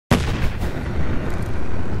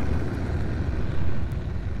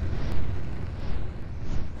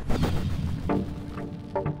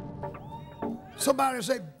Somebody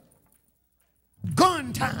say,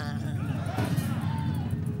 gun time.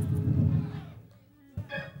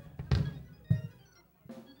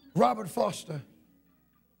 Robert Foster.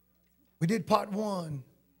 We did part 1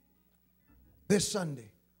 this Sunday.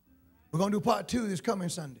 We're going to do part 2 this coming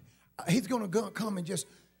Sunday. He's going to come and just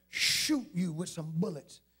shoot you with some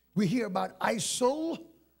bullets. We hear about ISIL,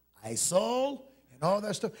 and all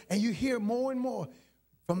that stuff. And you hear more and more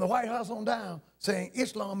from the White House on down saying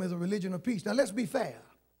Islam is a religion of peace. Now, let's be fair.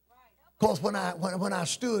 Because when I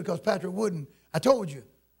stood, because Patrick Wooden, I told you,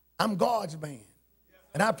 I'm God's man.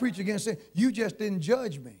 And I preach against it. You just didn't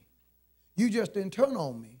judge me. You just didn't turn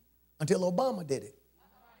on me until Obama did it.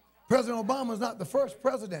 President Obama is not the first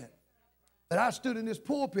president that I stood in this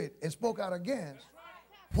pulpit and spoke out against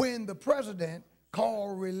when the president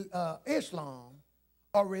called Islam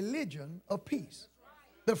a religion of peace.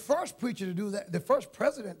 The first preacher to do that, the first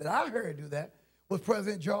president that I heard do that was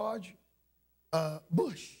President George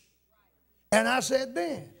Bush. And I said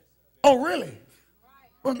then, oh, really?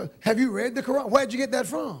 Well, have you read the Quran? Where'd you get that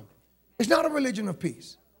from? It's not a religion of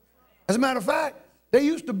peace. As a matter of fact, they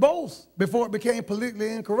used to boast, before it became politically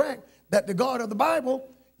incorrect, that the God of the Bible,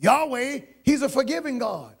 Yahweh, he's a forgiving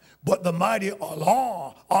God. But the mighty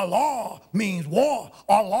Allah, Allah means war.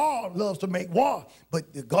 Allah loves to make war.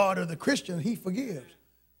 But the God of the Christian, he forgives.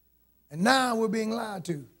 And now we're being lied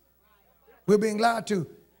to. We're being lied to.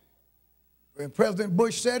 When President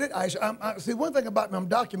Bush said it, I see, one thing about me, I'm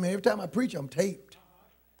documented. Every time I preach, I'm taped.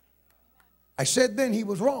 I said then he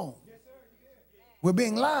was wrong. We're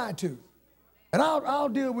being lied to. And I'll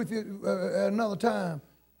deal with you another time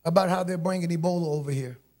about how they're bringing Ebola over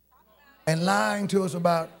here and lying to us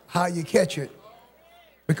about how you catch it.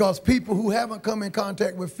 Because people who haven't come in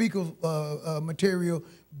contact with fecal material,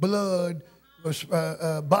 blood,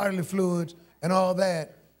 bodily fluids, and all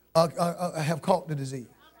that have caught the disease.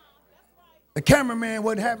 The cameraman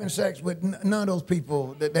wasn't having sex with none of those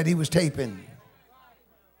people that he was taping.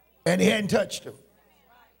 And he hadn't touched them.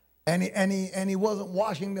 And he wasn't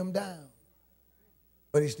washing them down.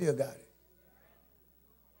 But he still got it.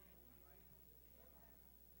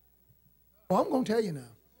 Well, I'm going to tell you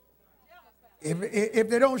now. If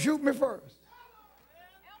they don't shoot me first.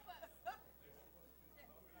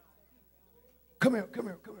 Come here,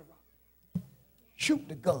 Rob. Shoot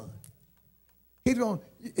the gun.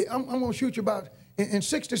 I'm going to shoot you about, in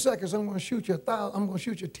 60 seconds, I'm going to shoot you 1,000, I'm going to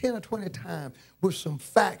shoot you 10 or 20 times with some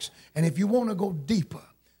facts. And if you want to go deeper.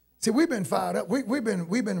 See, we've been fired up. We've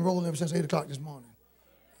been rolling ever since 8 o'clock this morning.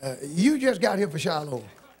 You just got here for Shiloh.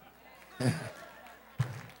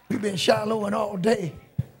 We've been Shilohing all day.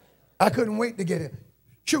 I couldn't wait to get here.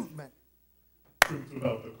 Shoot, man. Truth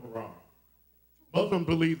about the Quran. Muslims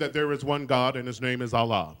believe that there is one God and his name is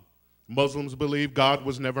Allah. Muslims believe God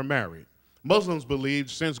was never married. Muslims believe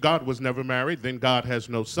since God was never married, then God has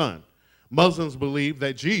no son. Muslims believe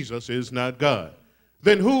that Jesus is not God.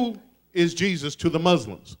 Then who is Jesus to the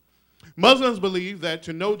Muslims? Muslims believe that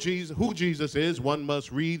to know who Jesus is, one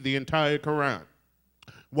must read the entire Quran.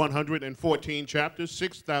 114 chapters,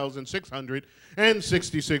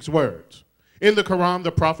 6,666 words. In the Quran,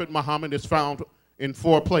 the Prophet Muhammad is found in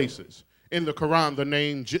 4 places. In the Quran, the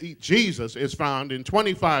name Jesus is found in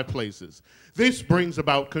 25 places. This brings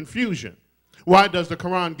about confusion. Why does the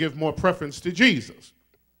Quran give more preference to Jesus?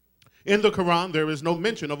 In the Quran, there is no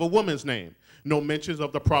mention of a woman's name. No mentions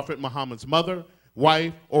of the Prophet Muhammad's mother,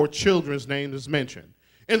 wife, or children's name is mentioned.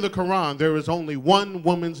 In the Quran, there is only one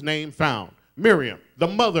woman's name found, Miriam, the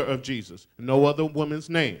mother of Jesus, no other woman's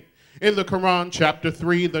name. In the Quran, chapter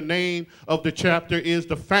 3, the name of the chapter is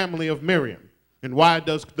the family of Miriam. And why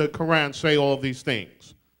does the Quran say all these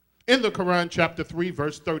things? In the Quran, chapter 3,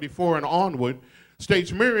 verse 34 and onward,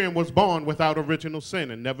 states Miriam was born without original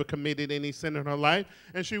sin and never committed any sin in her life,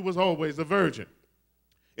 and she was always a virgin.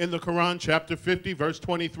 In the Quran, chapter 50, verse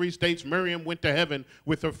 23 states Miriam went to heaven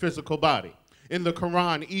with her physical body. In the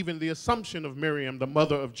Quran, even the assumption of Miriam, the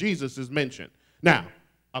mother of Jesus, is mentioned. Now,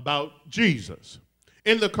 about Jesus.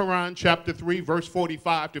 In the Quran, chapter 3, verse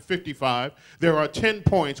 45 to 55, there are 10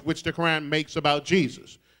 points which the Quran makes about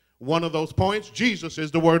Jesus. One of those points, Jesus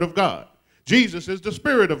is the Word of God. Jesus is the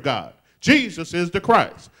Spirit of God. Jesus is the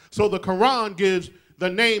Christ. So the Quran gives the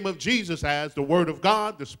name of Jesus as the Word of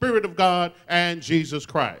God, the Spirit of God, and Jesus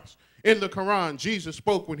Christ. In the Quran, Jesus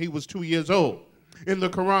spoke when he was 2 years old. In the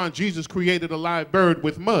Quran, Jesus created a live bird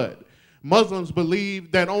with mud. Muslims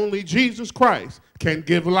believe that only Jesus Christ can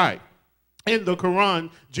give life. In the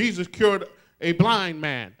Quran, Jesus cured a blind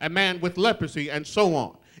man, a man with leprosy, and so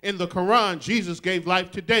on. In the Quran, Jesus gave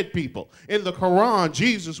life to dead people. In the Quran,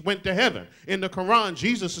 Jesus went to heaven. In the Quran,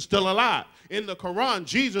 Jesus is still alive. In the Quran,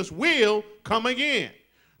 Jesus will come again.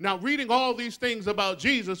 Now, reading all these things about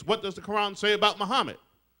Jesus, what does the Quran say about Muhammad?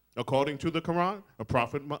 According to the Quran, the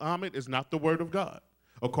Prophet Muhammad is not the word of God.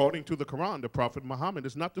 According to the Quran, the Prophet Muhammad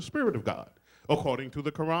is not the Spirit of God. According to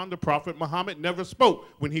the Quran, the Prophet Muhammad never spoke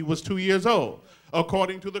when he was 2 years old.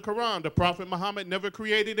 According to the Quran, the Prophet Muhammad never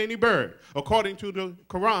created any bird. According to the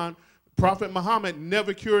Quran, Prophet Muhammad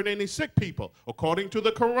never cured any sick people. According to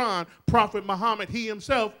the Quran, Prophet Muhammad, he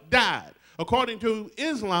himself died. According to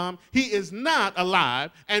Islam, he is not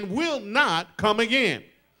alive and will not come again.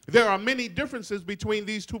 There are many differences between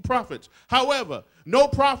these two prophets. However, no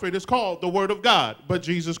prophet is called the Word of God but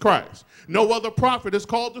Jesus Christ. No other prophet is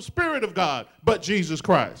called the Spirit of God but Jesus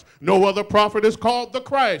Christ. No other prophet is called the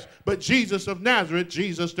Christ but Jesus of Nazareth,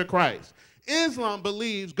 Jesus the Christ. Islam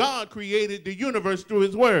believes God created the universe through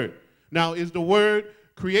his Word. Now, is the Word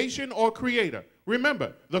creation or creator?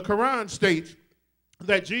 Remember, the Quran states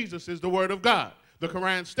that Jesus is the Word of God. The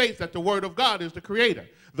Quran states that the Word of God is the creator.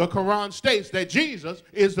 The Quran states that Jesus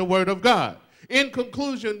is the Word of God. In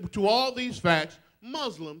conclusion to all these facts,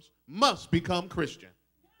 Muslims must become Christian.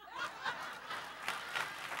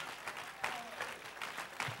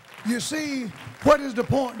 You see, what is the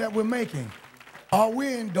point that we're making? Are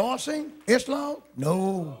we endorsing Islam?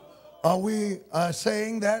 No. Are we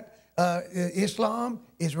saying that Islam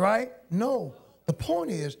is right? No. The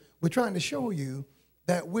point is, we're trying to show you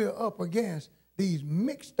that we're up against these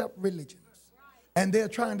mixed up religions. And they're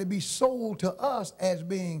trying to be sold to us as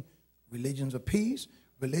being religions of peace,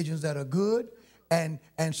 religions that are good. And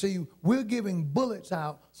see, we're giving bullets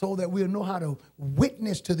out so that we'll know how to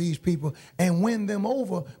witness to these people and win them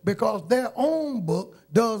over, because their own book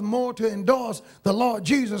does more to endorse the Lord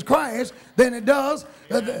Jesus Christ than it does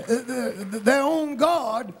their own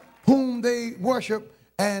God whom they worship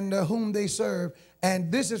and whom they serve.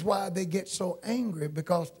 And this is why they get so angry,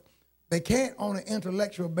 because they can't on an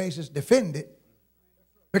intellectual basis defend it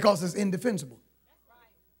because it's indefensible.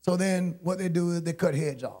 So then what they do is they cut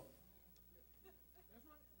heads off.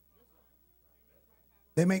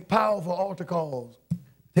 They make powerful altar calls.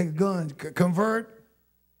 Take a gun, convert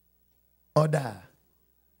or die.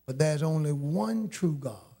 But there's only one true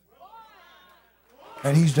God.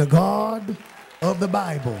 And he's the God of the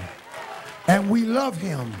Bible. And we love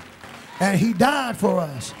him. And he died for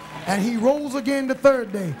us. And he rose again the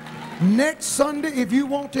third day. Next Sunday, if you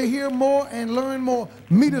want to hear more and learn more,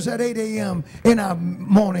 meet us at 8 a.m. in our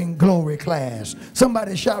morning glory class.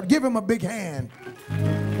 Somebody shout, give him a big hand.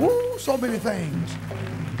 Woo, so many things.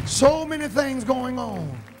 So many things going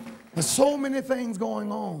on. There's so many things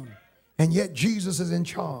going on. And yet Jesus is in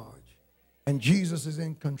charge. And Jesus is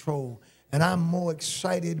in control. And I'm more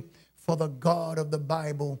excited for the God of the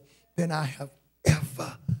Bible than I have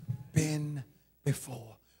ever been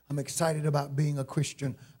before. I'm excited about being a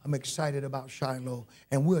Christian. I'm excited about Shiloh.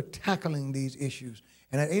 And we're tackling these issues.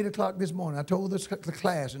 And at 8 o'clock this morning, I told the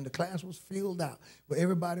class, and the class was filled out, but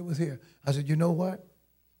everybody was here. I said, you know what?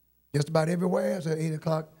 Just about everywhere, it's at 8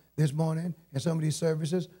 o'clock this morning in some of these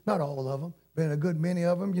services, not all of them, but in a good many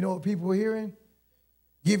of them, you know what people were hearing?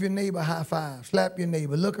 Give your neighbor a high five, slap your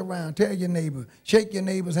neighbor, look around, tell your neighbor, shake your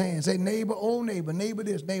neighbor's hand, say neighbor, oh neighbor, neighbor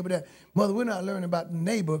this, neighbor that. Mother, we're not learning about the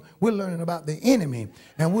neighbor, we're learning about the enemy.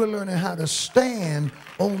 And we're learning how to stand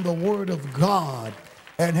on the word of God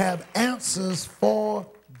and have answers for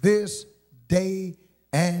this day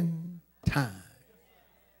and time.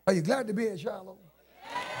 Are you glad to be at Shiloh?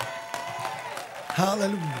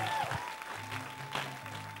 Hallelujah.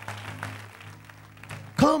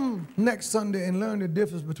 Come next Sunday and learn the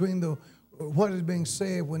difference between what is being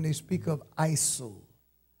said when they speak of ISIL.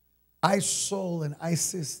 ISIL and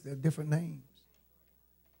ISIS, they're different names.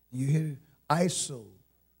 You hear ISIL.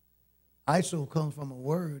 ISIL comes from a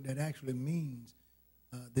word that actually means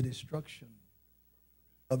the destruction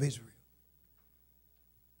of Israel.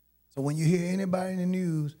 So when you hear anybody in the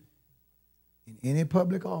news, in any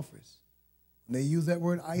public office, when they use that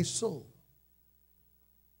word ISIL,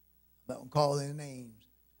 I don't call their names,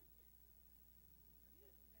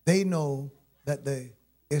 they know that the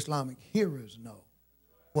Islamic hearers know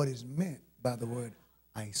what is meant by the word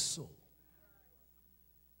ISIL.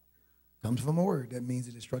 Comes from a word that means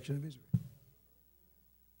the destruction of Israel.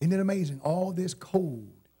 Isn't it amazing? All this code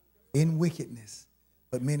in wickedness,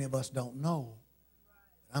 but many of us don't know.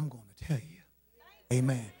 I'm going to tell you.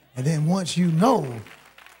 Amen. And then once you know,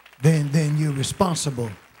 then you're responsible.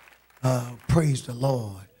 Praise the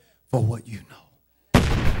Lord for what you know.